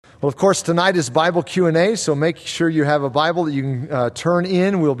Well, of course, tonight is Bible Q&A, so make sure you have a Bible that you can turn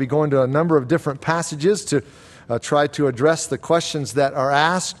in. We'll be going to a number of different passages to try to address the questions that are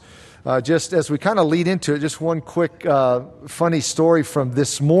asked. Just as we kind of lead into it, just one quick funny story from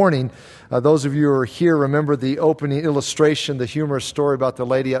this morning. Those of you who are here remember the opening illustration, the humorous story about the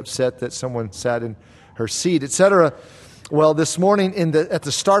lady upset that someone sat in her seat, etc. Well, this morning at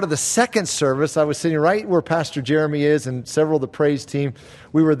the start of the second service, I was sitting right where Pastor Jeremy is and several of the praise team.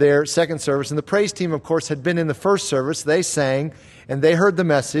 We were there, second service. And the praise team, of course, had been in the first service. They sang and they heard the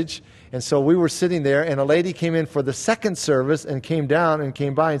message. And so we were sitting there, and a lady came in for the second service and came down and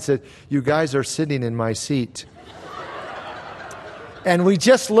came by and said, "You guys are sitting in my seat." And we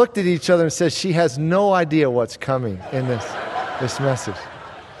just looked at each other and said, she has no idea what's coming in this message.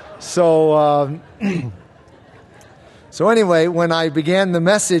 So... So anyway, when I began the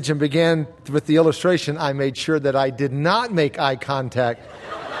message and began with the illustration, I made sure that I did not make eye contact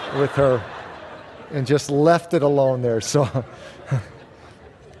with her and just left it alone there. So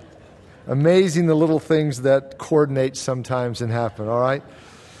amazing the little things that coordinate sometimes and happen, all right?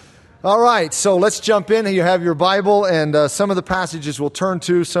 All right, so let's jump in. You have your Bible, and some of the passages we'll turn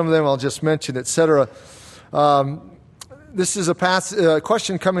to, some of them I'll just mention, etc. This is a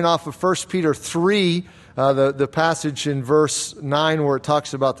question coming off of 1 Peter 3, the passage in verse 9 where it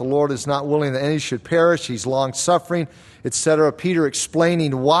talks about the Lord is not willing that any should perish. He's long-suffering, etc. Peter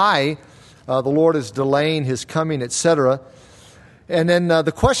explaining why the Lord is delaying his coming, etc. And then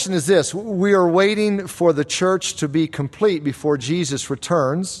the question is this. We are waiting for the church to be complete before Jesus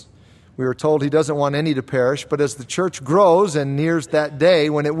returns. We are told he doesn't want any to perish, but as the church grows and nears that day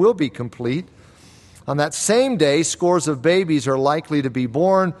when it will be complete, on that same day, scores of babies are likely to be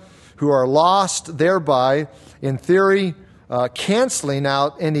born who are lost, thereby, in theory, canceling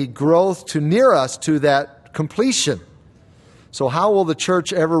out any growth to near us to that completion. So how will the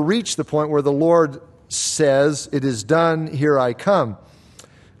church ever reach the point where the Lord says, "It is done, here I come"?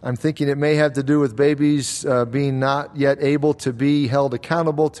 I'm thinking it may have to do with babies being not yet able to be held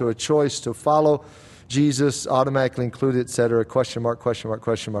accountable to a choice to follow Jesus, automatically included, etc. Question mark, question mark,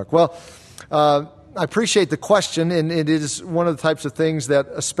 question mark. Well, I appreciate the question, and it is one of the types of things that,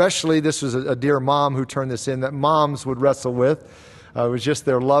 especially, this was a dear mom who turned this in, that moms would wrestle with. It was just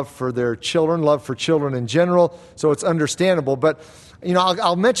their love for their children, love for children in general, so it's understandable. But, you know,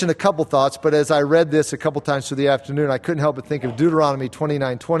 I'll mention a couple thoughts, but as I read this a couple times through the afternoon, I couldn't help but think of Deuteronomy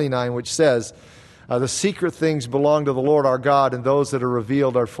 29:29, which says, the secret things belong to the Lord our God, and those that are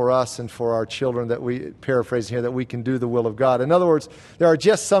revealed are for us and for our children, that we, paraphrasing here, that we can do the will of God. In other words, there are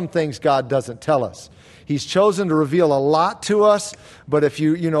just some things God doesn't tell us. He's chosen to reveal a lot to us, but if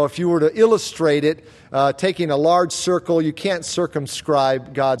you were to illustrate it, taking a large circle, you can't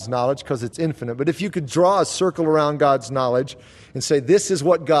circumscribe God's knowledge because it's infinite. But if you could draw a circle around God's knowledge and say, this is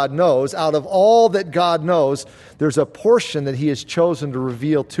what God knows, out of all that God knows, there's a portion that he has chosen to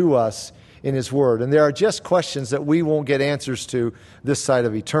reveal to us in his word. And there are just questions that we won't get answers to this side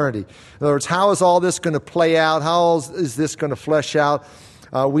of eternity. In other words, how is all this going to play out? How is this going to flesh out?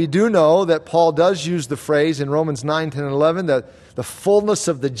 We do know that Paul does use the phrase in Romans 9, 10, and 11, that the fullness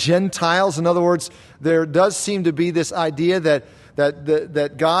of the Gentiles. In other words, there does seem to be this idea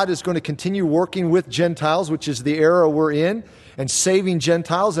that God is going to continue working with Gentiles, which is the era we're in, and saving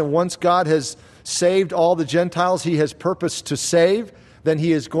Gentiles. And once God has saved all the Gentiles he has purposed to save, then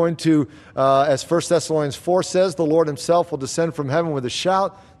he is going to, as 1 Thessalonians 4 says, the Lord himself will descend from heaven with a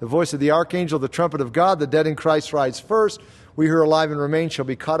shout, the voice of the archangel, the trumpet of God. The dead in Christ rise first. We who are alive and remain shall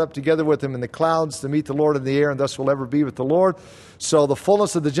be caught up together with him in the clouds to meet the Lord in the air, and thus will ever be with the Lord. So the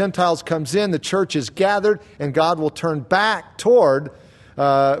fullness of the Gentiles comes in, the church is gathered, and God will turn back toward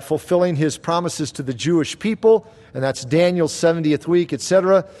fulfilling his promises to the Jewish people, and that's Daniel's 70th week,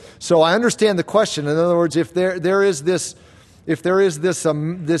 etc. So I understand the question. In other words, if there is this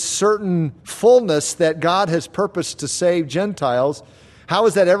certain fullness that God has purposed to save Gentiles, how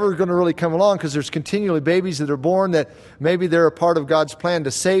is that ever going to really come along? Because there's continually babies that are born that maybe they're a part of God's plan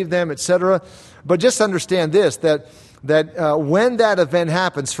to save them, etc. But just understand this, that when that event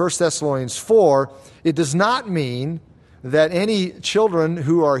happens, 1 Thessalonians 4, it does not mean that any children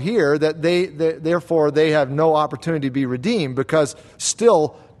who are here, that therefore they have no opportunity to be redeemed, because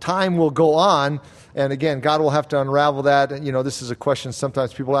still time will go on. And again, God will have to unravel that. And, this is a question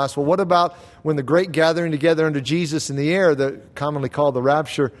sometimes people ask, well, what about when the great gathering together unto Jesus in the air, commonly called the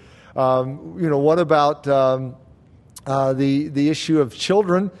rapture, what about the issue of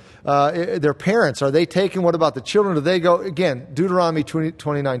children, their parents? Are they taken? What about the children? Do they go? Again, Deuteronomy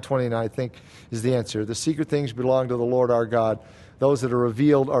 29:29, I think, is the answer. The secret things belong to the Lord our God. those that are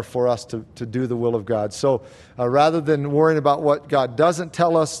revealed are for us to do the will of God. So rather than worrying about what God doesn't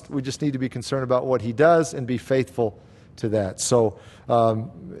tell us, we just need to be concerned about what He does and be faithful to that. So I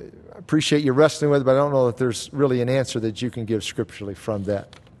appreciate you wrestling with it, but I don't know that there's really an answer that you can give scripturally from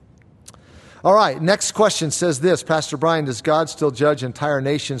that. All right, next question says this, Pastor Brian, does God still judge entire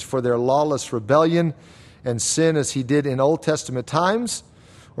nations for their lawless rebellion and sin as He did in Old Testament times?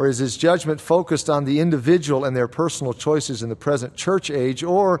 Or is His judgment focused on the individual and their personal choices in the present church age?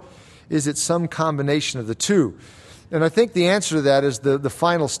 Or is it some combination of the two? And I think the answer to that is the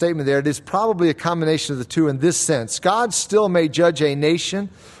final statement there. It is probably a combination of the two in this sense. God still may judge a nation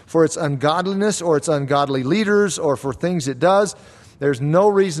for its ungodliness or its ungodly leaders or for things it does. There's no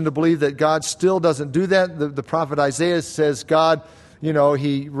reason to believe that God still doesn't do that. The prophet Isaiah says God,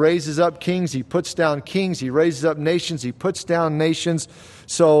 He raises up kings, He puts down kings, He raises up nations, He puts down nations.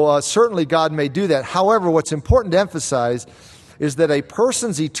 So certainly God may do that. However, what's important to emphasize is that a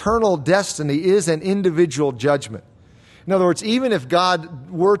person's eternal destiny is an individual judgment. In other words, even if God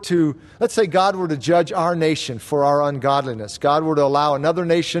were to, let's say God were to judge our nation for our ungodliness, God were to allow another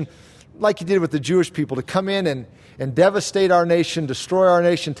nation, like He did with the Jewish people, to come in and devastate our nation, destroy our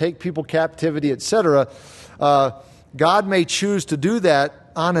nation, take people captivity, etc., God may choose to do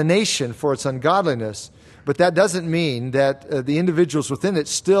that on a nation for its ungodliness, but that doesn't mean that the individuals within it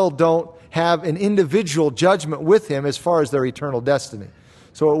still don't have an individual judgment with Him as far as their eternal destiny.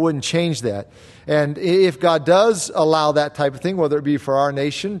 So it wouldn't change that. And if God does allow that type of thing, whether it be for our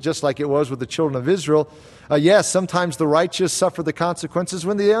nation, just like it was with the children of Israel, yes, sometimes the righteous suffer the consequences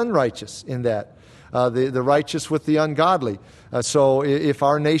when the unrighteous in that. The righteous with the ungodly. So if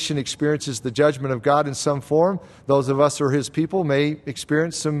our nation experiences the judgment of God in some form, those of us who are His people may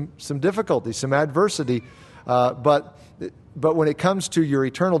experience some difficulty, some adversity. But when it comes to your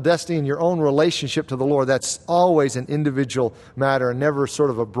eternal destiny and your own relationship to the Lord, that's always an individual matter and never sort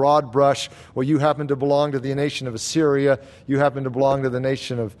of a broad brush. Well, you happen to belong to the nation of Assyria, you happen to belong to the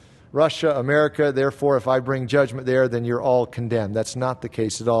nation of Russia, America, therefore if I bring judgment there, then you're all condemned. That's not the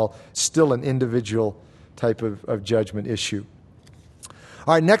case at all. Still an individual type of judgment issue.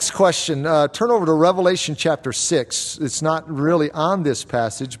 All right, next question. Turn over to Revelation chapter 6. It's not really on this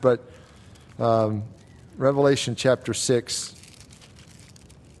passage, but Revelation chapter 6.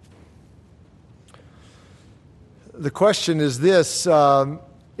 The question is this,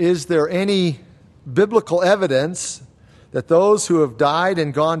 is there any biblical evidence that those who have died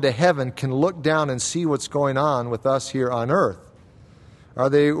and gone to heaven can look down and see what's going on with us here on earth? Are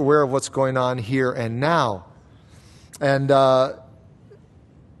they aware of what's going on here and now? And to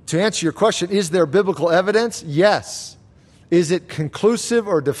answer your question, is there biblical evidence? Yes. Is it conclusive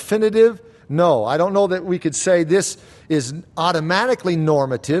or definitive? No. I don't know that we could say this is automatically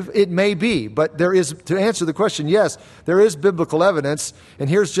normative. It may be, but there is, to answer the question, yes, there is biblical evidence. And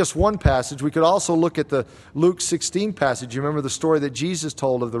here's just one passage. We could also look at the Luke 16 passage. You remember the story that Jesus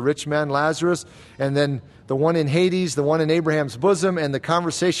told of the rich man Lazarus, and then the one in Hades, the one in Abraham's bosom, and the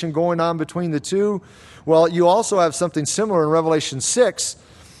conversation going on between the two? Well, you also have something similar in Revelation 6.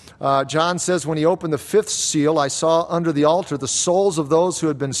 John says, when he opened the fifth seal, I saw under the altar the souls of those who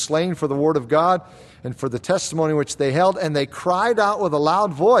had been slain for the word of God and for the testimony which they held. And they cried out with a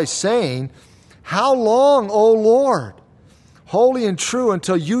loud voice, saying, How long, O Lord, holy and true,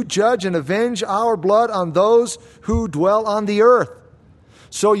 until you judge and avenge our blood on those who dwell on the earth?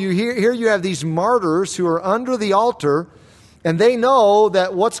 So here you have these martyrs who are under the altar, and they know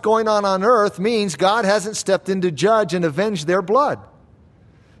that what's going on earth means God hasn't stepped in to judge and avenge their blood.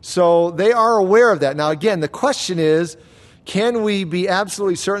 So they are aware of that. Now, again, the question is, can we be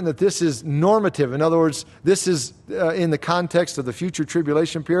absolutely certain that this is normative? In other words, this is in the context of the future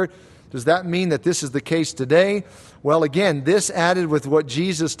tribulation period. Does that mean that this is the case today? Well, again, this added with what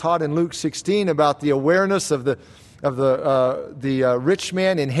Jesus taught in Luke 16 about the awareness of the rich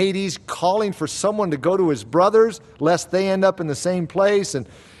man in Hades calling for someone to go to his brothers, lest they end up in the same place,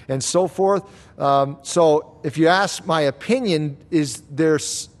 and so forth. So if you ask my opinion, is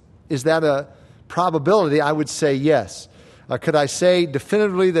that a probability? I would say yes. Could I say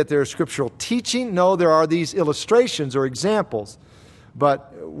definitively that there is scriptural teaching? No, there are these illustrations or examples,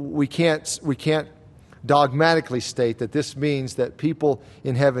 but we can't dogmatically state that this means that people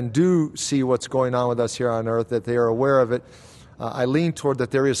in heaven do see what's going on with us here on earth, that they are aware of it. I lean toward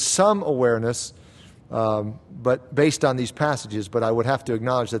that there is some awareness, but based on these passages, but I would have to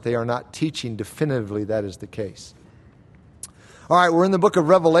acknowledge that they are not teaching definitively that is the case. All right, we're in the book of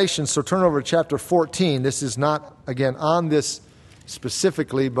Revelation, so turn over to chapter 14. This is not, again, on this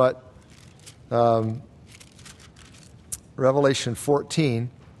specifically, but Revelation 14.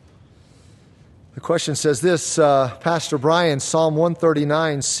 The question says this, Pastor Brian, Psalm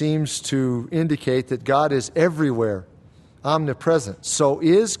 139 seems to indicate that God is everywhere, omnipresent. So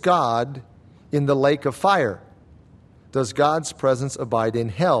is God in the lake of fire? Does God's presence abide in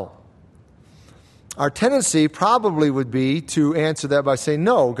hell? Our tendency probably would be to answer that by saying,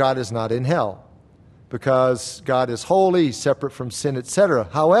 no, God is not in hell, because God is holy, He's separate from sin, etc.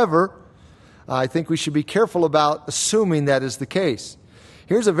 However, I think we should be careful about assuming that is the case.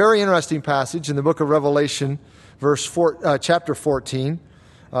 Here's a very interesting passage in the book of Revelation, chapter 14,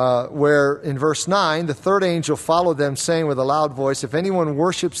 where in verse 9, the third angel followed them, saying with a loud voice, if anyone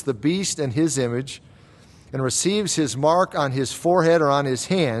worships the beast and his image, and receives his mark on his forehead or on his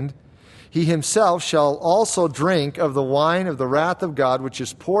hand, he himself shall also drink of the wine of the wrath of God, which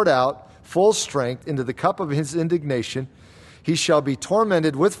is poured out full strength into the cup of his indignation. He shall be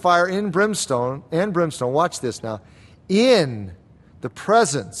tormented with fire and brimstone, watch this now, in the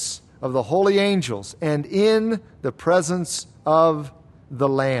presence of the holy angels and in the presence of the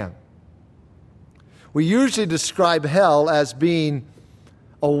Lamb. We usually describe hell as being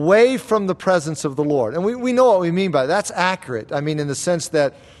away from the presence of the Lord. And we know what we mean by that. That's accurate. I mean, in the sense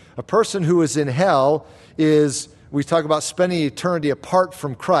that a person who is in hell is, we talk about spending eternity apart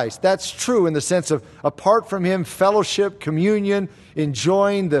from Christ. That's true in the sense of apart from Him, fellowship, communion,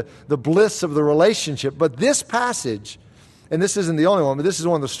 enjoying the bliss of the relationship. But this passage, and this isn't the only one, but this is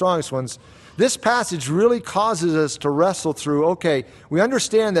one of the strongest ones, this passage really causes us to wrestle through, okay, we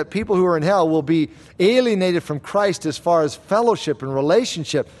understand that people who are in hell will be alienated from Christ as far as fellowship and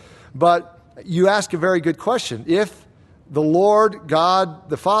relationship. But you ask a very good question. If the Lord, God,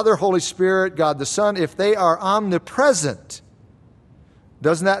 the Father, Holy Spirit, God the Son, if they are omnipresent,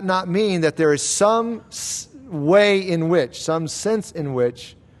 does that not mean that there is some way in which, some sense in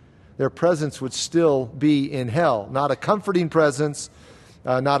which, their presence would still be in hell? Not a comforting presence,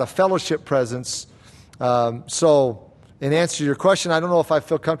 not a fellowship presence. So, in answer to your question, I don't know if I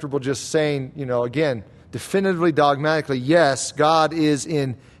feel comfortable just saying, again, definitively, dogmatically, yes, God is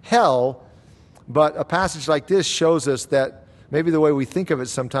in hell. But a passage like this shows us that maybe the way we think of it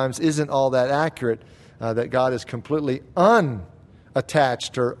sometimes isn't all that accurate, that God is completely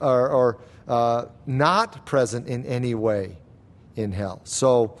unattached or not present in any way in hell.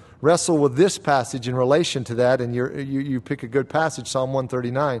 So wrestle with this passage in relation to that, and you pick a good passage, Psalm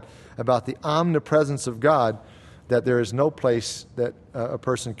 139, about the omnipresence of God, that there is no place that a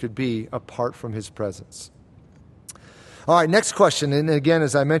person could be apart from His presence. All right, next question. And again,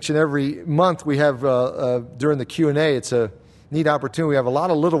 as I mentioned, every month we have, during the Q&A, it's a neat opportunity. We have a lot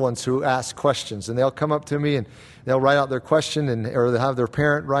of little ones who ask questions, and they'll come up to me and they'll write out their question, or they'll have their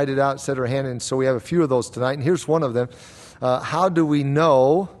parent write it out, set their hand in. So we have a few of those tonight, and here's one of them. How do we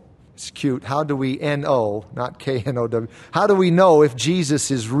know, it's cute, how do we N-O, not K-N-O-W, how do we know if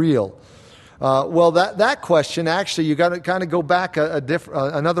Jesus is real? Well, that question, actually, you got to kind of go back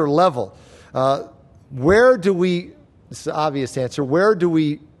another level. Where do we... This is the obvious answer. Where do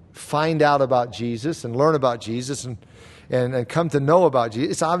we find out about Jesus and learn about Jesus and come to know about Jesus?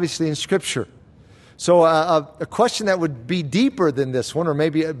 It's obviously in Scripture. So a question that would be deeper than this one, or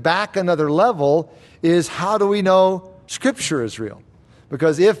maybe back another level, is how do we know Scripture is real?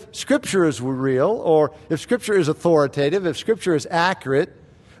 Because if Scripture is real, or if Scripture is authoritative, if Scripture is accurate,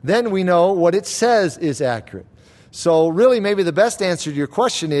 then we know what it says is accurate. So really maybe the best answer to your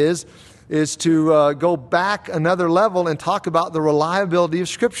question is to go back another level and talk about the reliability of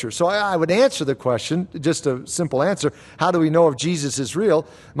Scripture. So I would answer the question, just a simple answer, how do we know if Jesus is real?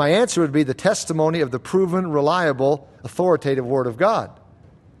 My answer would be the testimony of the proven, reliable, authoritative Word of God.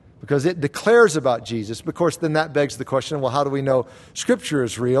 Because it declares about Jesus. Of course, then that begs the question, well, how do we know Scripture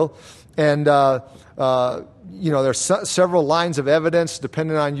is real? And, there's several lines of evidence,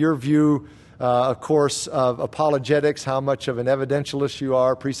 depending on your view, of course, of apologetics, how much of an evidentialist you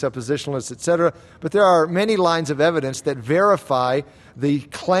are, presuppositionalist, etc. But there are many lines of evidence that verify the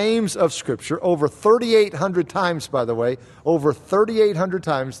claims of Scripture. Over 3,800 times, by the way, over 3,800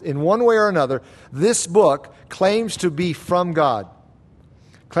 times, in one way or another, this book claims to be from God,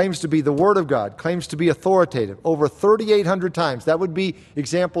 claims to be the Word of God, claims to be authoritative. Over 3,800 times. That would be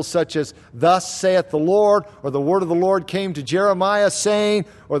examples such as, thus saith the Lord, or the word of the Lord came to Jeremiah saying,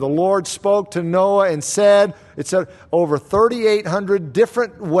 or the Lord spoke to Noah and said, etc. Over 3,800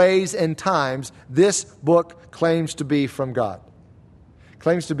 different ways and times, this book claims to be from God.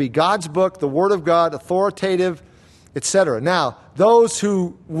 Claims to be God's book, the Word of God, authoritative, etc. Now, those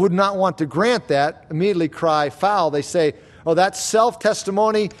who would not want to grant that immediately cry foul. They say, oh, that's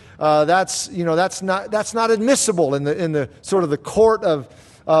self-testimony. That's not admissible in the sort of the court of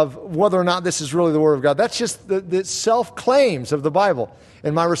of whether or not this is really the Word of God. That's just the self-claims of the Bible.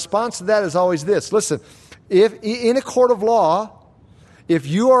 And my response to that is always this. Listen, if in a court of law, if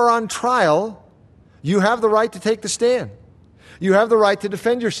you are on trial, you have the right to take the stand. You have the right to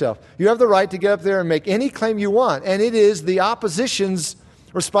defend yourself. You have the right to get up there and make any claim you want. And it is the opposition's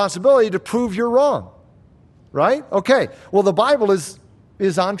responsibility to prove you're wrong. Right? Okay. Well, the Bible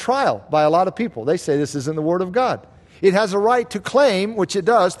is on trial by a lot of people. They say this isn't the Word of God. It has a right to claim, which it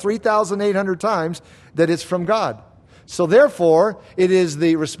does 3,800 times, that it's from God. So therefore, it is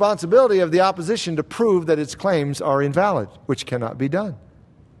the responsibility of the opposition to prove that its claims are invalid, which cannot be done.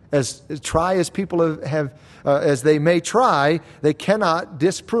 As try as people have as they may try, they cannot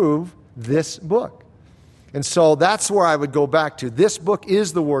disprove this book. And so that's where I would go back to. This book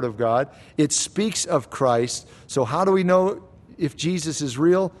is the Word of God. It speaks of Christ. So how do we know if Jesus is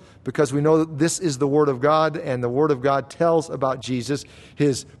real? Because we know that this is the Word of God, and the Word of God tells about Jesus,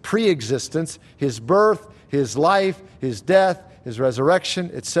 His pre-existence, His birth, His life, His death, His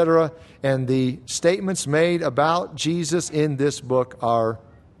resurrection, etc. And the statements made about Jesus in this book are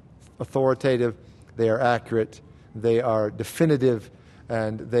authoritative, they are accurate, they are definitive,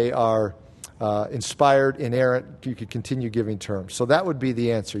 and they are inspired, inerrant. You could continue giving terms. So that would be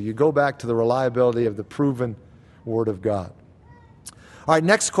the answer. You go back to the reliability of the proven Word of God. All right,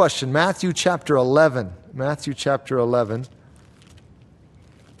 next question, Matthew chapter 11. Matthew chapter 11.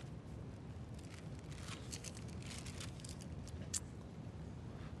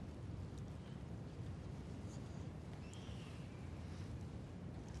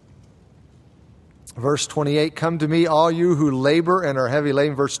 Verse 28, come to me, all you who labor and are heavy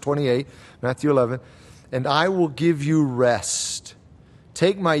laden. Verse 28, Matthew 11, and I will give you rest.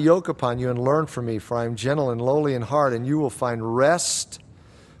 Take my yoke upon you and learn from me, for I am gentle and lowly in heart, and you will find rest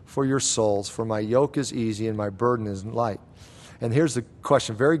for your souls. For my yoke is easy and my burden is light. And here's the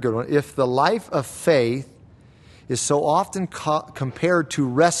question, very good one. If the life of faith is so often compared to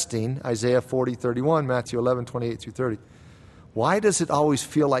resting, Isaiah 40:31, Matthew 11, 28 through 30, why does it always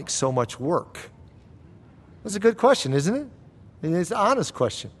feel like so much work? That's a good question, isn't it? I mean, it's an honest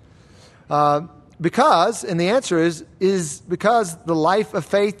question. Because, and the answer is because the life of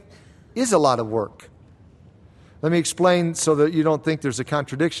faith is a lot of work. Let me explain so that you don't think there's a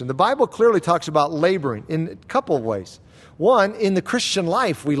contradiction. The Bible clearly talks about laboring in a couple of ways. One, in the Christian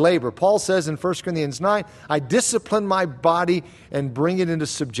life we labor. Paul says in 1 Corinthians 9, I discipline my body and bring it into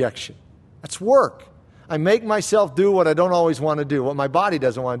subjection. That's work. I make myself do what I don't always want to do. What my body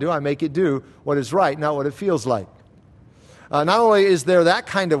doesn't want to do, I make it do what is right, not what it feels like. Not only is there that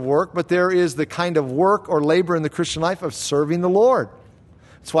kind of work, but there is the kind of work or labor in the Christian life of serving the Lord.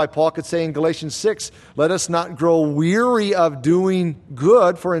 That's why Paul could say in Galatians 6, let us not grow weary of doing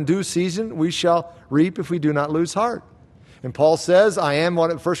good, for in due season we shall reap if we do not lose heart. And Paul says,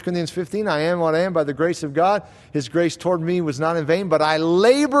 1 Corinthians 15, I am what I am by the grace of God. His grace toward me was not in vain, but I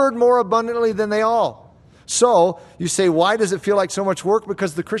labored more abundantly than they all. So, you say, why does it feel like so much work?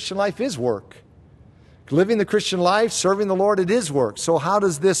 Because the Christian life is work. Living the Christian life, serving the Lord, it is work. So how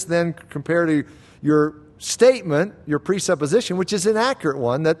does this then compare to your statement, your presupposition, which is an accurate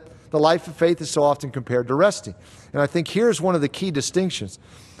one, that the life of faith is so often compared to resting? And I think here's one of the key distinctions.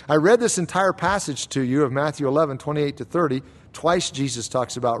 I read this entire passage to you of Matthew 11, 28 to 30. Twice Jesus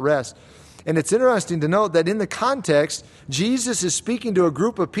talks about rest. And it's interesting to note that in the context, Jesus is speaking to a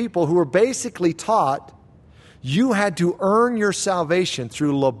group of people who were basically taught you had to earn your salvation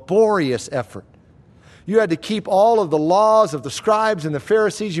through laborious effort. You had to keep all of the laws of the scribes and the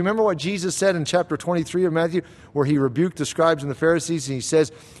Pharisees. You remember what Jesus said in chapter 23 of Matthew, where he rebuked the scribes and the Pharisees, and he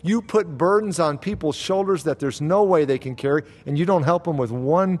says, you put burdens on people's shoulders that there's no way they can carry, and you don't help them with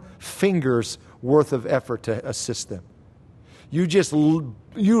one finger's worth of effort to assist them.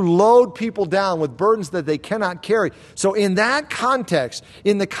 You load people down with burdens that they cannot carry. So in that context,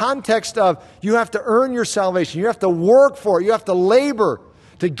 in the context of you have to earn your salvation, you have to work for it, you have to labor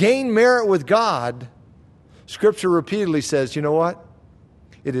to gain merit with God, Scripture repeatedly says, you know what?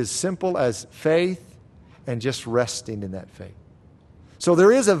 It is simple as faith and just resting in that faith. So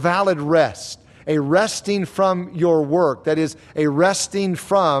there is a valid rest, a resting from your work, that is, a resting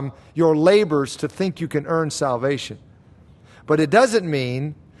from your labors to think you can earn salvation. But it doesn't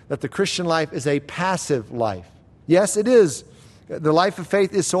mean that the Christian life is a passive life. Yes, it is. The life of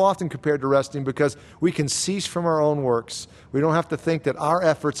faith is so often compared to resting because we can cease from our own works. We don't have to think that our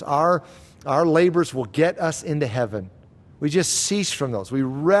efforts, our labors will get us into heaven. We just cease from those. We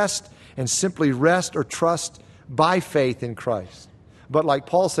rest and simply rest or trust by faith in Christ. But like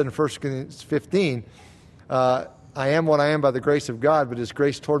Paul said in 1 Corinthians 15, I am what I am by the grace of God, but His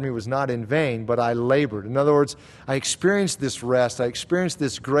grace toward me was not in vain, but I labored. In other words, I experienced this rest, I experienced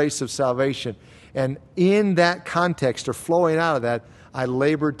this grace of salvation, and in that context, or flowing out of that, I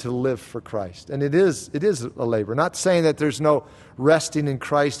labored to live for Christ. And it is a labor. Not saying that there's no resting in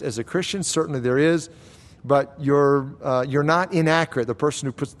Christ as a Christian. Certainly there is. But you're not inaccurate. The person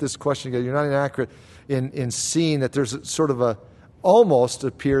who puts this question together, you're not inaccurate in seeing that there's a sort of almost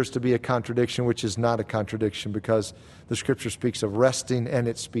appears to be a contradiction, which is not a contradiction, because the Scripture speaks of resting and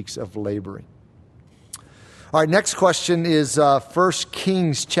it speaks of laboring. All right, next question is 1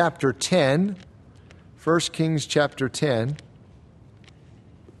 Kings chapter 10. 1 Kings chapter 10.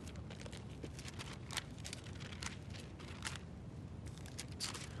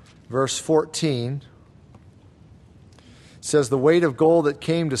 Verse 14 says, the weight of gold that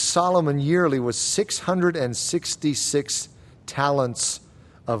came to Solomon yearly was 666 talents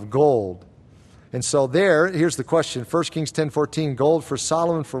of gold. And so here's the question. 1 Kings 10:14, gold for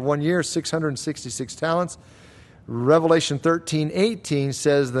Solomon for 1 year, 666 talents. Revelation 13:18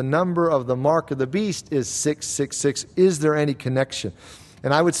 says the number of the mark of the beast is 666. Is there any connection?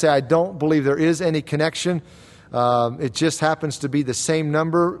 And I would say I don't believe there is any connection. It just happens to be the same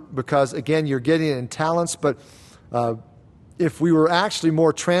number because, again, you're getting it in talents. But if we were actually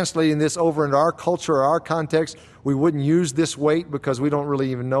more translating this over into our culture or our context, we wouldn't use this weight because we don't really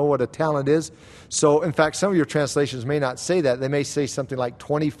even know what a talent is. So, in fact, some of your translations may not say that. They may say something like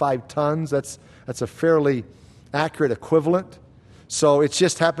 25 tons. That's a fairly accurate equivalent. So it's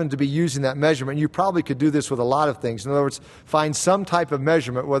just happened to be using that measurement. You probably could do this with a lot of things. In other words, find some type of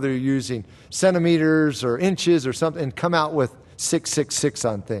measurement, whether you're using centimeters or inches or something, and come out with 666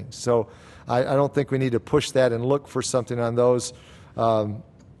 on things. So I don't think we need to push that and look for something on those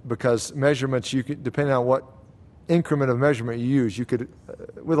because measurements, you could, depending on what increment of measurement you use, you could,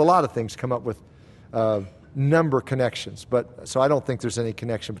 with a lot of things, come up with number connections. So I don't think there's any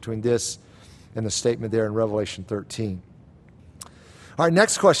connection between this and the statement there in Revelation 13. Our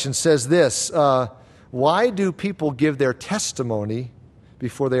next question says this, why do people give their testimony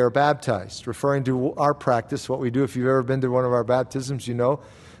before they are baptized? Referring to our practice, what we do. If you've ever been to one of our baptisms, you know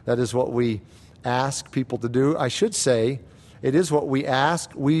that is what we ask people to do. I should say it is what we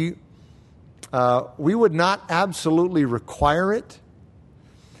ask. We would not absolutely require it.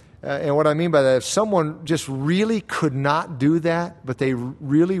 And what I mean by that, if someone just really could not do that, but they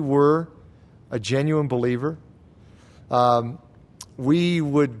really were a genuine believer, we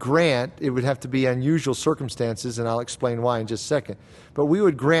would grant, it would have to be unusual circumstances, and I'll explain why in just a second, but we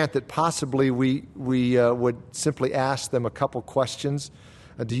would grant that possibly we would simply ask them a couple questions.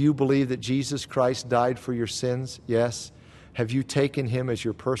 Do you believe that Jesus Christ died for your sins? Yes. Have you taken Him as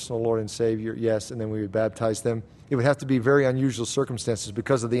your personal Lord and Savior? Yes. And then we would baptize them. It would have to be very unusual circumstances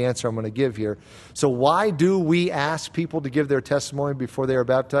because of the answer I'm going to give here. So why do we ask people to give their testimony before they are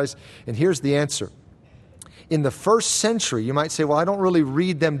baptized? And here's the answer. In the first century, you might say, well, I don't really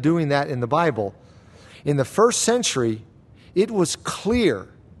read them doing that in the Bible. In the first century, it was clear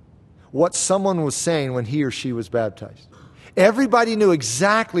what someone was saying when he or she was baptized. Everybody knew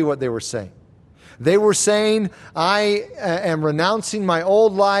exactly what they were saying. They were saying, I am renouncing my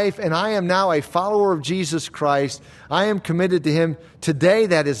old life and I am now a follower of Jesus Christ. I am committed to Him. Today,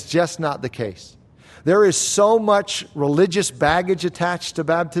 that is just not the case. There is so much religious baggage attached to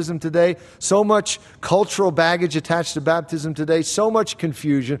baptism today, so much cultural baggage attached to baptism today, so much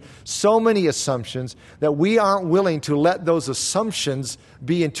confusion, so many assumptions that we aren't willing to let those assumptions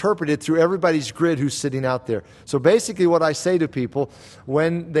be interpreted through everybody's grid who's sitting out there. So basically what I say to people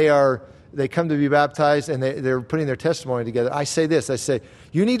when they come to be baptized and they're putting their testimony together, I say this, I say,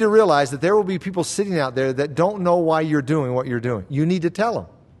 you need to realize that there will be people sitting out there that don't know why you're doing what you're doing. You need to tell them.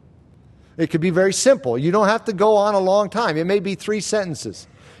 It could be very simple. You don't have to go on a long time. It may be 3 sentences.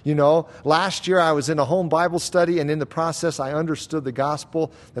 You know, last year I was in a home Bible study, and in the process I understood the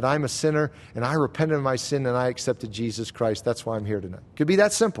gospel, that I'm a sinner, and I repented of my sin, and I accepted Jesus Christ. That's why I'm here tonight. It could be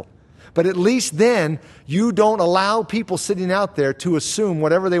that simple. But at least then, you don't allow people sitting out there to assume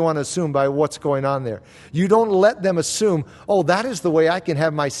whatever they want to assume by what's going on there. You don't let them assume, oh, that is the way I can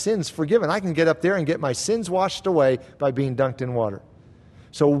have my sins forgiven. I can get up there and get my sins washed away by being dunked in water.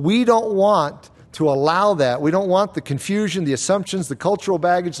 So we don't want to allow that. We don't want the confusion, the assumptions, the cultural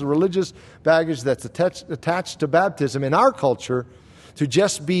baggage, the religious baggage that's attached to baptism in our culture to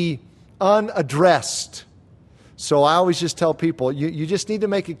just be unaddressed. So I always just tell people, you just need to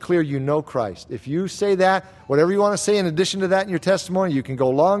make it clear you know Christ. If you say that, whatever you want to say in addition to that in your testimony, you can go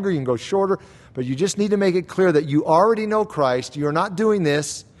longer, you can go shorter, but you just need to make it clear that you already know Christ. You're not doing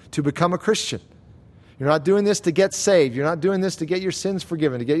this to become a Christian. You're not doing this to get saved. You're not doing this to get your sins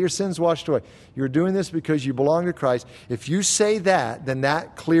forgiven, to get your sins washed away. You're doing this because you belong to Christ. If you say that, then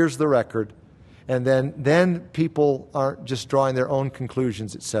that clears the record. And then people aren't just drawing their own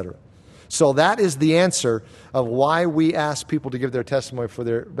conclusions, etc. So that is the answer of why we ask people to give their testimony before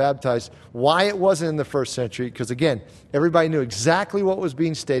they're baptized, why it wasn't in the first century, because again, everybody knew exactly what was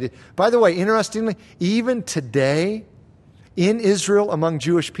being stated. By the way, interestingly, even today in Israel among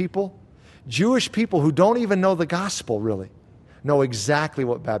Jewish people who don't even know the gospel really know exactly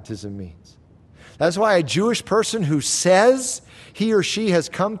what baptism means. That's why a Jewish person who says he or she has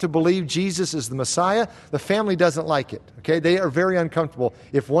come to believe Jesus is the Messiah, the family doesn't like it. Okay? They are very uncomfortable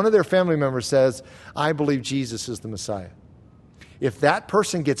if one of their family members says, I believe Jesus is the Messiah. If that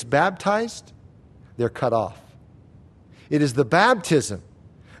person gets baptized, they're cut off. It is the baptism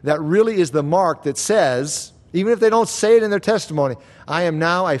that really is the mark that says, even if they don't say it in their testimony, I am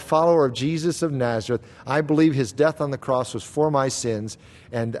now a follower of Jesus of Nazareth. I believe his death on the cross was for my sins,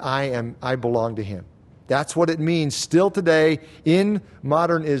 and I belong to him. That's what it means still today in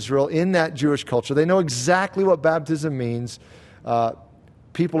modern Israel, in that Jewish culture. They know exactly what baptism means.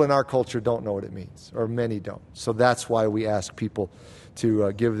 People in our culture don't know what it means, or many don't. So that's why we ask people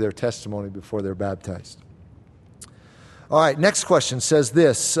to give their testimony before they're baptized. All right, next question says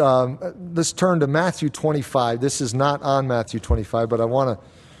this. Let's turn to Matthew 25. This is not on Matthew 25, but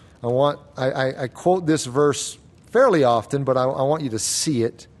I quote this verse fairly often, but I want you to see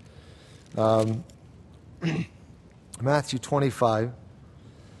it. Matthew 25.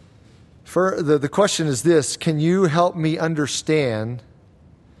 The question is this: can you help me understand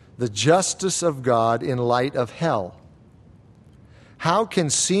the justice of God in light of hell? How can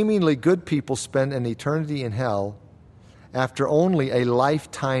seemingly good people spend an eternity in hell after only a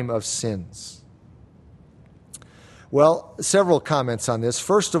lifetime of sins? Well, several comments on this.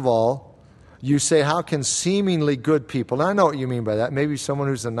 First of all, you say, how can seemingly good people? Now, I know what you mean by that. Maybe someone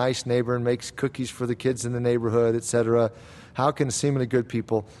who's a nice neighbor and makes cookies for the kids in the neighborhood, etc. How can seemingly good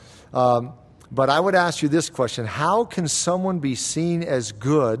people? But I would ask you this question. How can someone be seen as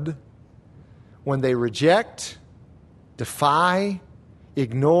good when they reject, defy,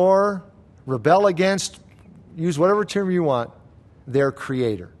 ignore, rebel against, use whatever term you want, their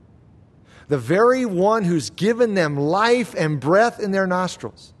Creator? The very one who's given them life and breath in their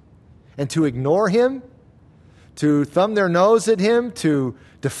nostrils. And to ignore him, to thumb their nose at him, to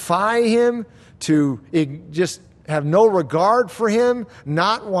defy him, to just have no regard for him,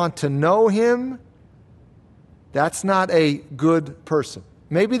 not want to know him, that's not a good person.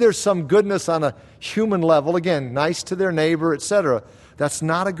 Maybe there's some goodness on a human level, again, nice to their neighbor, etc. That's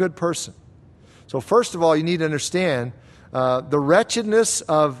not a good person. So first of all, you need to understand the wretchedness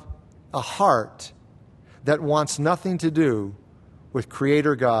of a heart that wants nothing to do with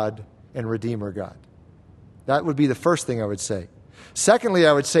Creator God and Redeemer God. That would be the first thing I would say. Secondly,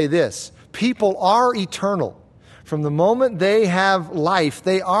 I would say this: people are eternal. From the moment they have life,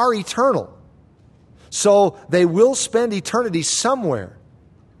 they are eternal. So they will spend eternity somewhere.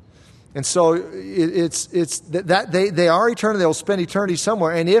 And so it's that they are eternal. They will spend eternity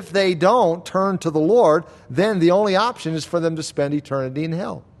somewhere. And if they don't turn to the Lord, then the only option is for them to spend eternity in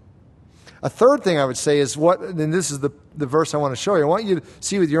hell. A third thing I would say is and this is the verse I want to show you. I want you to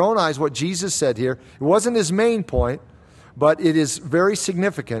see with your own eyes what Jesus said here. It wasn't his main point, but it is very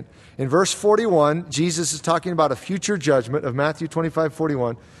significant. In verse 41, Jesus is talking about a future judgment of Matthew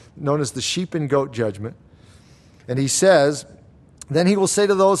 25:41, known as the sheep and goat judgment. And he says, then he will say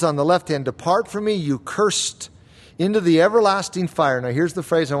to those on the left hand, depart from me, you cursed, into the everlasting fire. Now here's the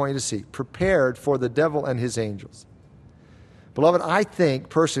phrase I want you to see: prepared for the devil and his angels. Beloved, I think,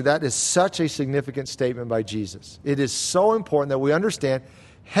 personally, that is such a significant statement by Jesus. It is so important that we understand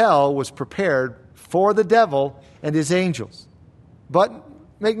hell was prepared for the devil and his angels. But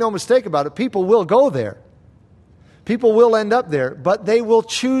make no mistake about it, people will go there. People will end up there, but they will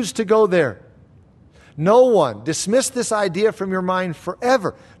choose to go there. No one, dismiss this idea from your mind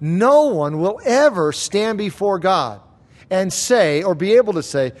forever. No one will ever stand before God and say, or be able to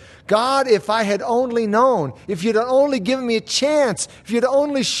say, God, if I had only known, if you'd only given me a chance, if you'd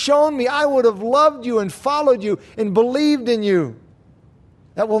only shown me, I would have loved you and followed you and believed in you.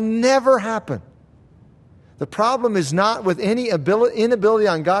 That will never happen. The problem is not with any inability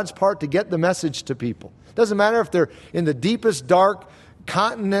on God's part to get the message to people. It doesn't matter if they're in the deepest dark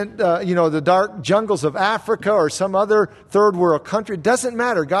continent, the dark jungles of Africa or some other third world country. It doesn't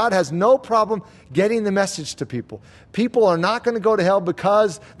matter. God has no problem getting the message to people. People are not going to go to hell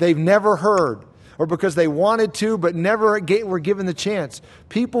because they've never heard, or because they wanted to but never were given the chance.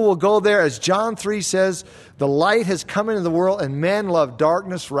 People will go there, as John 3 says, the light has come into the world and men love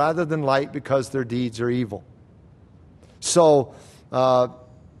darkness rather than light because their deeds are evil. So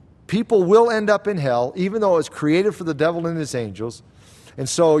people will end up in hell, even though it was created for the devil and his angels. And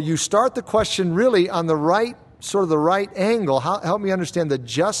so you start the question really on the right, sort of the right angle. Help me understand the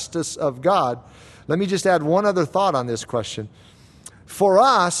justice of God. Let me just add one other thought on this question. For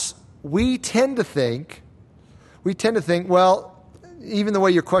us, we tend to think, well, even the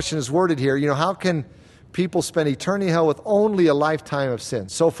way your question is worded here, how can people spend eternity in hell with only a lifetime of sin?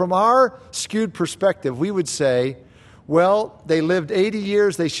 So from our skewed perspective, we would say, well, they lived 80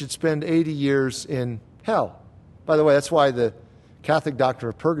 years, they should spend 80 years in hell. By the way, that's why the Catholic doctrine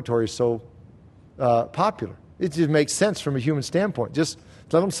of purgatory is so popular. It just makes sense from a human standpoint. Just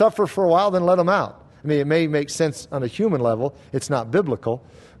let them suffer for a while, then let them out. I mean, it may make sense on a human level. It's not biblical.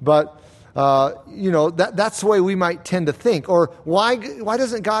 But, that's the way we might tend to think. Or why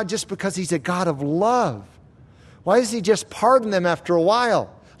doesn't God, just because he's a God of love, why does he just pardon them after a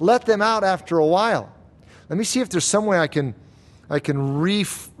while? Let them out after a while. Let me see if there's some way I can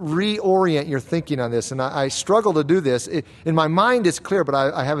reorient your thinking on this. And I struggle to do this. In my mind, it's clear, but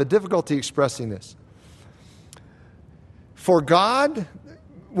I have a difficulty expressing this. For God,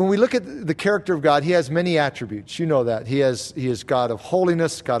 when we look at the character of God, he has many attributes. You know that. He is God of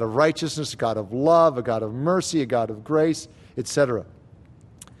holiness, God of righteousness, God of love, a God of mercy, a God of grace, etc.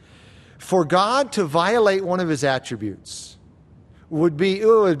 For God to violate one of his attributes would be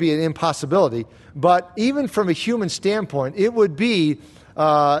an impossibility. But even from a human standpoint, it would be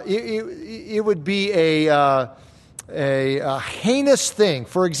a heinous thing.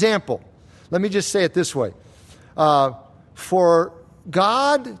 For example, let me just say it this way. For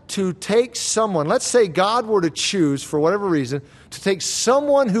God to take someone, let's say God were to choose, for whatever reason, to take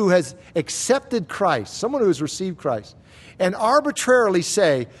someone who has accepted Christ, someone who has received Christ, and arbitrarily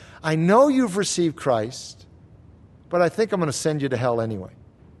say, I know you've received Christ, but I think I'm going to send you to hell anyway.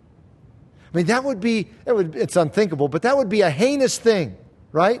 I mean, it's unthinkable, but that would be a heinous thing,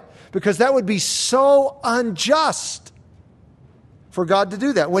 right? Because that would be so unjust for God to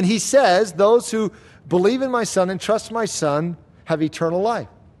do that. When he says, those who believe in my Son and trust my Son have eternal life.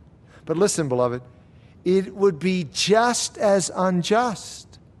 But listen, beloved, it would be just as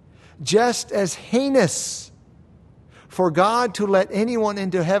unjust, just as heinous for God to let anyone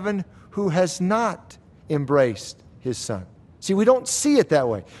into heaven who has not embraced his Son. See, we don't see it that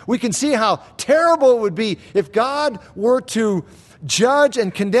way. We can see how terrible it would be if God were to judge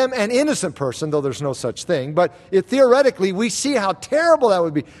and condemn an innocent person, though there's no such thing. But theoretically, we see how terrible that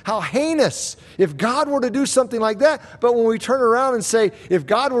would be, how heinous if God were to do something like that. But when we turn around and say, if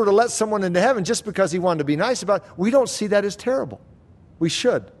God were to let someone into heaven just because he wanted to be nice about it, we don't see that as terrible. We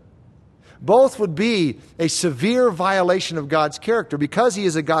should. Both would be a severe violation of God's character because he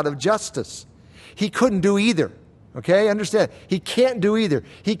is a God of justice. He couldn't do either. Okay, understand? He can't do either.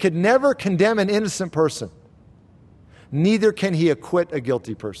 He could never condemn an innocent person. Neither can he acquit a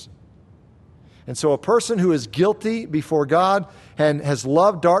guilty person. And so a person who is guilty before God and has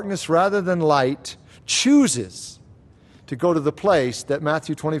loved darkness rather than light chooses to go to the place that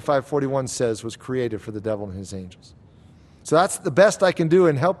Matthew 25:41 says was created for the devil and his angels. So that's the best I can do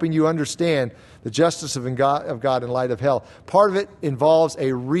in helping you understand the justice of God in light of hell. Part of it involves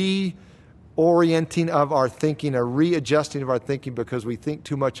a reorienting of our thinking, a readjusting of our thinking because we think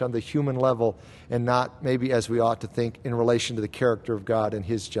too much on the human level and not maybe as we ought to think in relation to the character of God and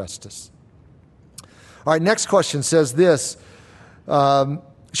his justice. All right, next question says this.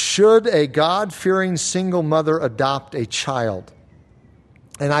 Should a God-fearing single mother adopt a child?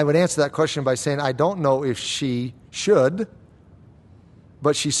 And I would answer that question by saying I don't know if she should,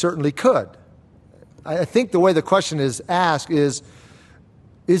 but she certainly could. I think the way the question is asked is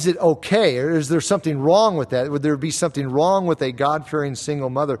it okay, or is there something wrong with that? Would there be something wrong with a God-fearing single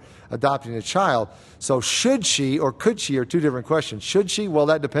mother adopting a child? So should she or could she are two different questions. Should she? Well,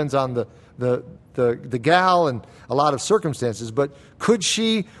 that depends on the gal and a lot of circumstances. But could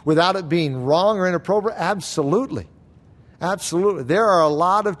she, without it being wrong or inappropriate? Absolutely. Absolutely. There are a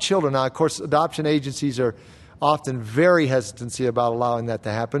lot of children. Now, of course, adoption agencies are often very hesitancy about allowing that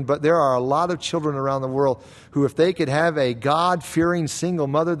to happen. But there are a lot of children around the world who, if they could have a God-fearing single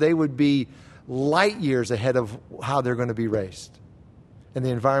mother, they would be light years ahead of how they're going to be raised and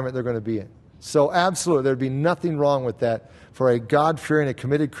the environment they're going to be in. So absolutely, there'd be nothing wrong with that for a God-fearing, a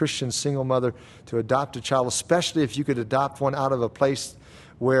committed Christian single mother to adopt a child, especially if you could adopt one out of a place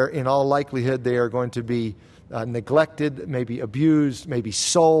where in all likelihood they are going to be neglected, maybe abused, maybe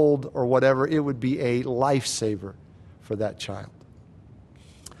sold or whatever. It would be a lifesaver for that child.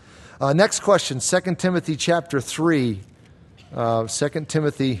 Next question, 2 Timothy chapter 3. 2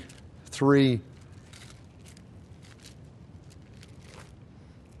 Timothy 3.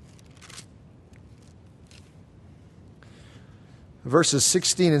 Verses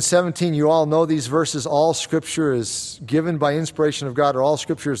 16 and 17, you all know these verses. All Scripture is given by inspiration of God, or all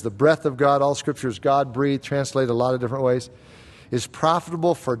Scripture is the breath of God. All Scripture is God-breathed, translated a lot of different ways. Is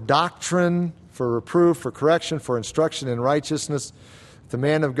profitable for doctrine, for reproof, for correction, for instruction in righteousness. The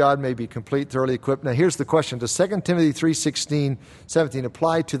man of God may be complete, thoroughly equipped. Now here's the question. Does 2 Timothy 3:16, 17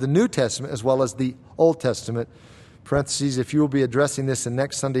 apply to the New Testament as well as the Old Testament? Parentheses, if you will be addressing this in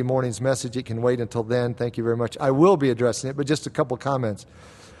next Sunday morning's message, it can wait until then. Thank you very much. I will be addressing it, but just a couple comments.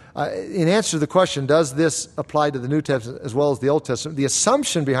 In answer to the question, does this apply to the New Testament as well as the Old Testament? The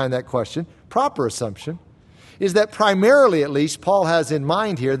assumption behind that question, proper assumption, is that primarily, at least, Paul has in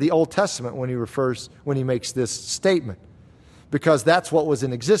mind here the Old Testament when he makes this statement, because that's what was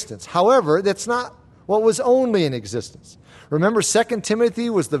in existence. However, that's not what was only in existence. Remember, 2 Timothy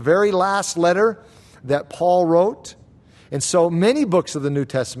was the very last letter that Paul wrote, and so many books of the New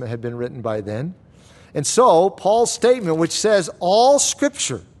Testament had been written by then. And so Paul's statement, which says all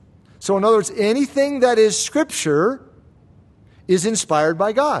Scripture, so in other words, anything that is Scripture is inspired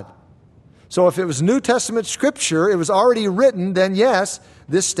by God. So if it was New Testament Scripture, it was already written, then yes,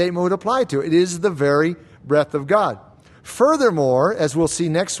 this statement would apply to it. It is the very breath of God. Furthermore, as we'll see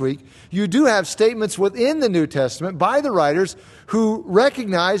next week, you do have statements within the New Testament by the writers who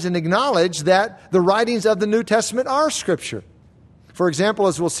recognize and acknowledge that the writings of the New Testament are Scripture. For example,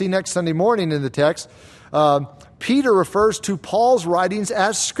 as we'll see next Sunday morning in the text, Peter refers to Paul's writings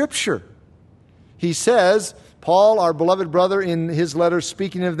as Scripture. He says, Paul, our beloved brother, in his letters,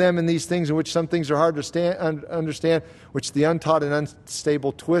 speaking of them in these things in which some things are hard to understand, which the untaught and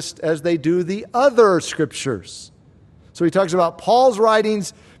unstable twist as they do the other Scriptures. So he talks about Paul's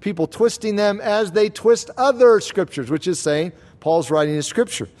writings, people twisting them as they twist other Scriptures, which is saying Paul's writing is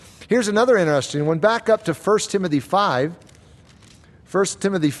Scripture. Here's another interesting one. Back up to 1 Timothy 5. 1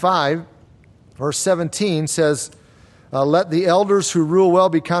 Timothy 5, verse 17 says, let the elders who rule well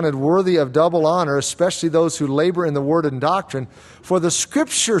be counted worthy of double honor, especially those who labor in the word and doctrine. For the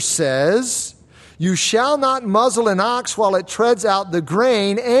Scripture says, you shall not muzzle an ox while it treads out the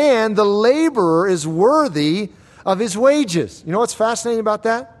grain, and the laborer is worthy of his wages. You know what's fascinating about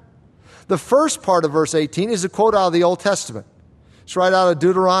that? The first part of verse 18 is a quote out of the Old Testament. It's right out of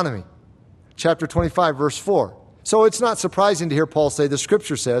Deuteronomy, chapter 25, verse 4. So it's not surprising to hear Paul say, the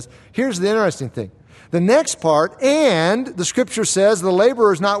Scripture says. Here's the interesting thing. The next part, and the Scripture says the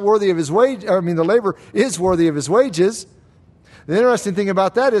laborer is not worthy of his wage. The laborer is worthy of his wages. The interesting thing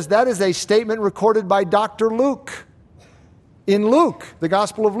about that is a statement recorded by Dr. Luke in Luke, the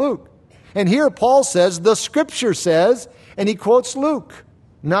Gospel of Luke. And here Paul says, the Scripture says, and he quotes Luke,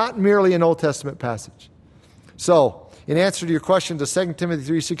 not merely an Old Testament passage. So, in answer to your question, does 2 Timothy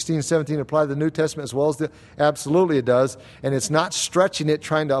 3:16, 17 apply to the New Testament as well as the... Absolutely it does. And it's not stretching it,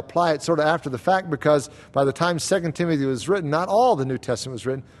 trying to apply it sort of after the fact, because by the time 2 Timothy was written, not all the New Testament was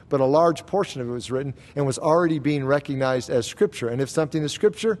written, but a large portion of it was written and was already being recognized as Scripture. And if something is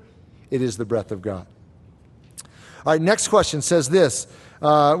Scripture, it is the breath of God. All right, next question says this. We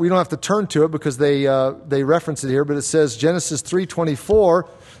don't have to turn to it because they reference it here, but it says Genesis 3:24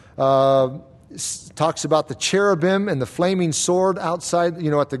 talks about the cherubim and the flaming sword outside,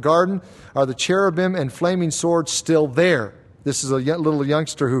 at the garden. Are the cherubim and flaming sword still there? This is a little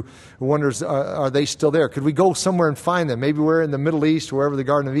youngster who wonders, are they still there? Could we go somewhere and find them? Maybe we're in the Middle East, wherever the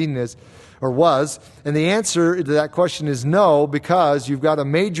Garden of Eden is or was. And the answer to that question is no, because you've got a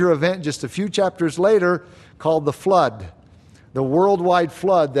major event just a few chapters later called the flood. The worldwide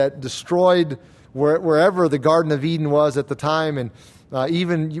flood that destroyed wherever the Garden of Eden was at the time. And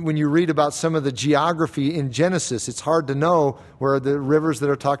even when you read about some of the geography in Genesis, it's hard to know where the rivers that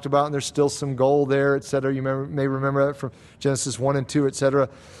are talked about, and there's still some gold there, etc. You may remember that from Genesis 1 and 2, etc.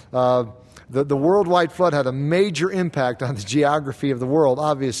 The worldwide flood had a major impact on the geography of the world,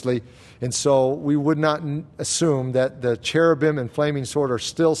 obviously. And so we would not assume that the cherubim and flaming sword are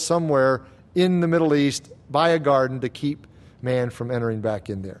still somewhere in the Middle East by a garden to keep man from entering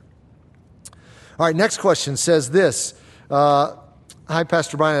back in there. All right, next question says this. Hi,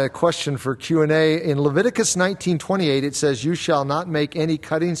 Pastor Brian. I had a question for Q&A. In Leviticus 19:28, it says, you shall not make any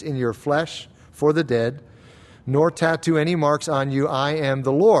cuttings in your flesh for the dead, nor tattoo any marks on you. I am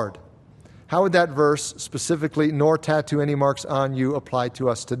the Lord. How would that verse, specifically, nor tattoo any marks on you, apply to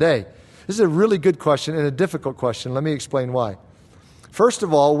us today? This is a really good question and a difficult question. Let me explain why. First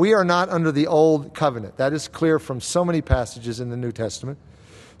of all, we are not under the old covenant. That is clear from so many passages in the New Testament.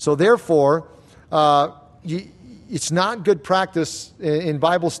 So therefore, it's not good practice in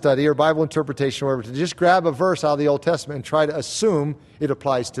Bible study or Bible interpretation or whatever to just grab a verse out of the Old Testament and try to assume it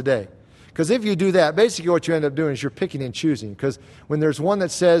applies today. Because if you do that, basically what you end up doing is you're picking and choosing. Because when there's one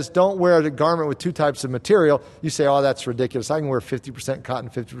that says, don't wear a garment with two types of material, you say, oh, that's ridiculous. I can wear 50% cotton,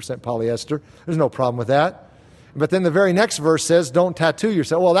 50% polyester. There's no problem with that. But then the very next verse says, don't tattoo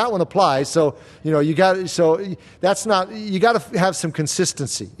yourself. Well, that one applies. So, you got to have some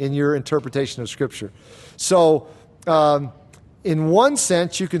consistency in your interpretation of Scripture. So, in one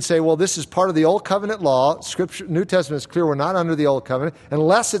sense, you can say, well, this is part of the Old Covenant law. Scripture, New Testament is clear we're not under the Old Covenant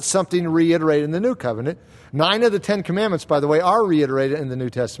unless it's something reiterated in the New Covenant. 9 of the 10 commandments, by the way, are reiterated in the New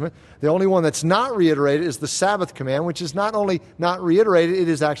Testament. The only one that's not reiterated is the Sabbath command, which is not only not reiterated, it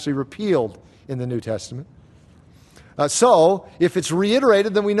is actually repealed in the New Testament. So, if it's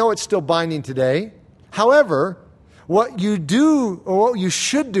reiterated, then we know it's still binding today. However, what you do, or what you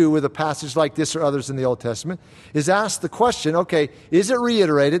should do with a passage like this or others in the Old Testament, is ask the question, okay, is it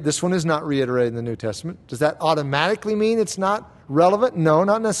reiterated? This one is not reiterated in the New Testament. Does that automatically mean it's not relevant? No,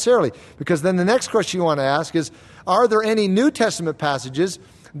 not necessarily. Because then the next question you want to ask is, are there any New Testament passages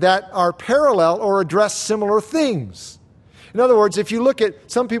that are parallel or address similar things? In other words, if you look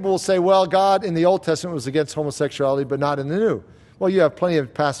at, some people will say, well, God in the Old Testament was against homosexuality, but not in the New. Well, you have plenty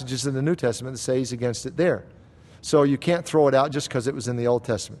of passages in the New Testament that say he's against it there. So you can't throw it out just because it was in the Old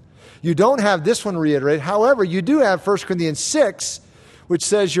Testament. You don't have this one reiterated. However, you do have 1 Corinthians 6, which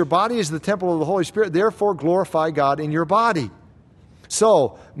says your body is the temple of the Holy Spirit, therefore glorify God in your body.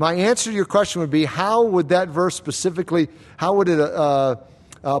 So my answer to your question would be, how would that verse specifically, how would it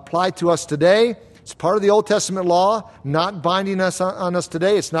apply to us today? It's part of the Old Testament law, not binding us on us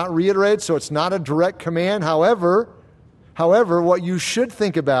today. It's not reiterated, so it's not a direct command. However, what you should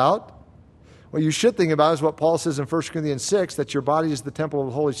think about is what Paul says in 1 Corinthians 6, that your body is the temple of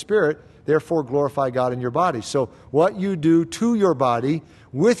the Holy Spirit, therefore glorify God in your body. So what you do to your body,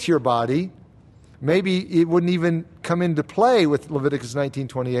 with your body, maybe it wouldn't even come into play with Leviticus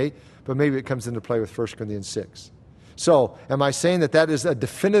 19:28, but maybe it comes into play with 1 Corinthians 6. So, am I saying that is a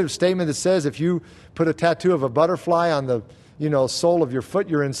definitive statement that says if you put a tattoo of a butterfly on the sole of your foot,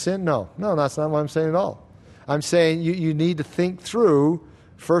 you're in sin? No, that's not what I'm saying at all. I'm saying you need to think through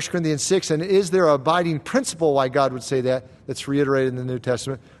 1 Corinthians 6, and is there an abiding principle why God would say that's reiterated in the New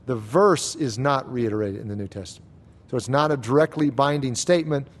Testament? The verse is not reiterated in the New Testament. So it's not a directly binding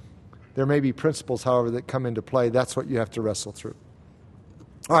statement. There may be principles, however, that come into play. That's what you have to wrestle through.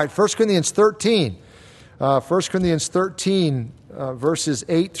 All right, 1 Corinthians 13. 1 Corinthians 13, verses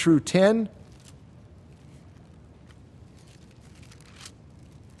 8 through 10.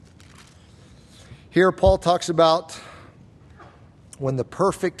 Here Paul talks about when the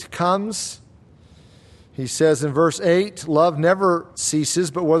perfect comes. He says in verse 8, love never ceases,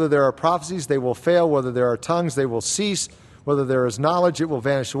 but whether there are prophecies, they will fail. Whether there are tongues, they will cease. Whether there is knowledge, it will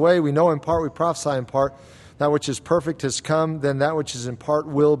vanish away. We know in part, we prophesy in part. That which is perfect has come, then that which is in part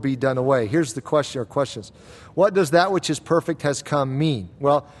will be done away. Here's the question or questions. What does that which is perfect has come mean?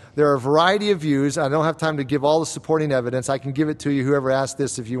 Well, there are a variety of views. I don't have time to give all the supporting evidence. I can give it to you, whoever asked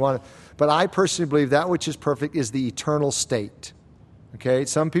this, if you want it. But I personally believe that which is perfect is the eternal state. Okay?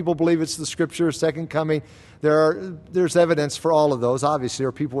 Some people believe it's the Scripture, second coming. There's evidence for all of those, obviously,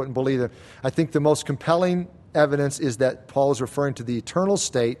 or people wouldn't believe it. I think the most compelling evidence is that Paul is referring to the eternal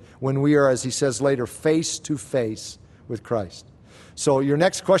state when we are, as he says later, face to face with Christ. So your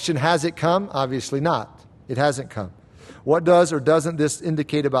next question, has it come? Obviously not. It hasn't come. What does or doesn't this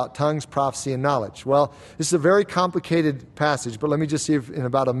indicate about tongues, prophecy, and knowledge? Well, this is a very complicated passage, but let me just see if in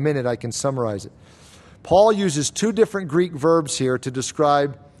about a minute I can summarize it. Paul uses two different Greek verbs here to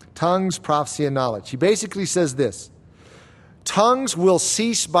describe tongues, prophecy, and knowledge. He basically says this: tongues will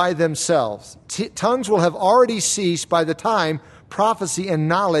cease by themselves. Tongues will have already ceased by the time prophecy and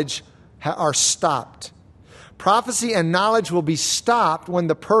knowledge are stopped. Prophecy and knowledge will be stopped when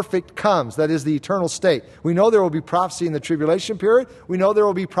the perfect comes, that is the eternal state. We know there will be prophecy in the tribulation period. We know there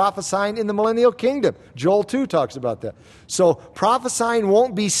will be prophesying in the millennial kingdom. Joel 2 talks about that. So prophesying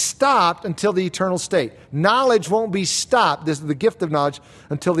won't be stopped until the eternal state. Knowledge won't be stopped, this is the gift of knowledge,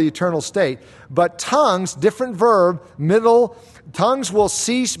 until the eternal state. But tongues, different verb, tongues will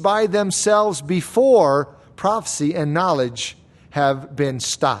cease by themselves before prophecy and knowledge have been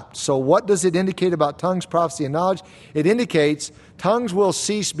stopped. So what does it indicate about tongues, prophecy, and knowledge? It indicates tongues will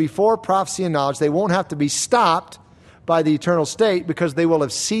cease before prophecy and knowledge. They won't have to be stopped by the eternal state because they will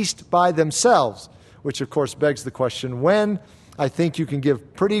have ceased by themselves, which of course begs the question, when? I think you can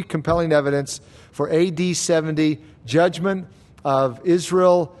give pretty compelling evidence for AD 70, judgment of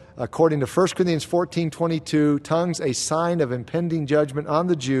Israel according to 1 Corinthians 14:22, tongues a sign of impending judgment on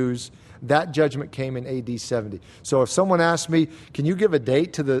the Jews. That judgment came in AD 70. So if someone asks me, can you give a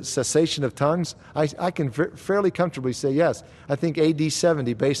date to the cessation of tongues? I can fairly comfortably say yes. I think AD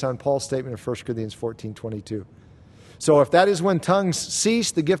 70 based on Paul's statement in 1 Corinthians 14:22. So if that is when tongues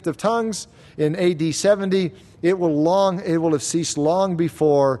ceased, the gift of tongues in AD 70, it will have ceased long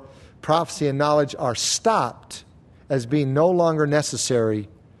before prophecy and knowledge are stopped as being no longer necessary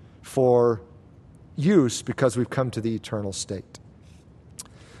for use because we've come to the eternal state.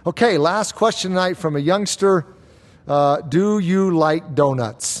 Okay, last question tonight from a youngster. Do you like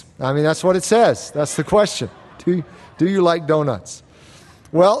donuts? I mean, that's what it says. That's the question. Do you like donuts?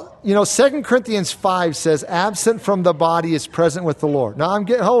 Well, 2 Corinthians 5 says, absent from the body is present with the Lord. Now,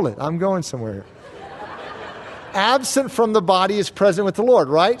 hold it. I'm going somewhere here. Absent from the body is present with the Lord,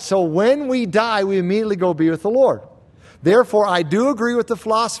 right? So when we die, we immediately go be with the Lord. Therefore, I do agree with the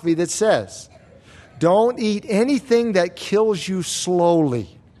philosophy that says, don't eat anything that kills you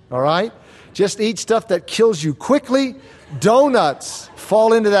slowly. All right? Just eat stuff that kills you quickly. Donuts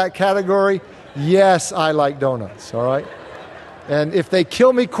fall into that category. Yes, I like donuts. All right? And if they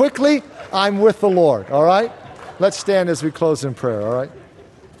kill me quickly, I'm with the Lord. All right? Let's stand as we close in prayer. All right?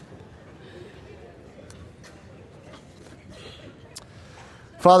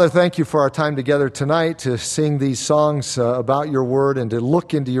 Father, thank you for our time together tonight to sing these songs about your word and to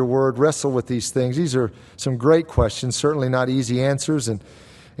look into your word, wrestle with these things. These are some great questions, certainly not easy answers, and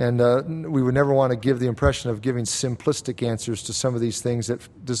we would never want to give the impression of giving simplistic answers to some of these things that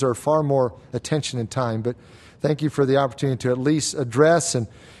deserve far more attention and time. But thank you for the opportunity to at least address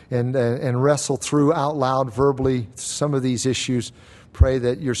and wrestle through out loud, verbally, some of these issues. Pray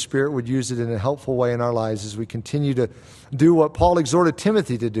that your Spirit would use it in a helpful way in our lives as we continue to do what Paul exhorted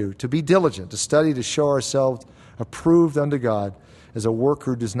Timothy to do, to be diligent, to study, to show ourselves approved unto God as a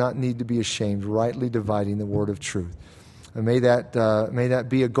worker who does not need to be ashamed, rightly dividing the word of truth. And may that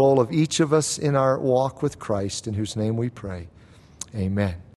be a goal of each of us in our walk with Christ, in whose name we pray. Amen.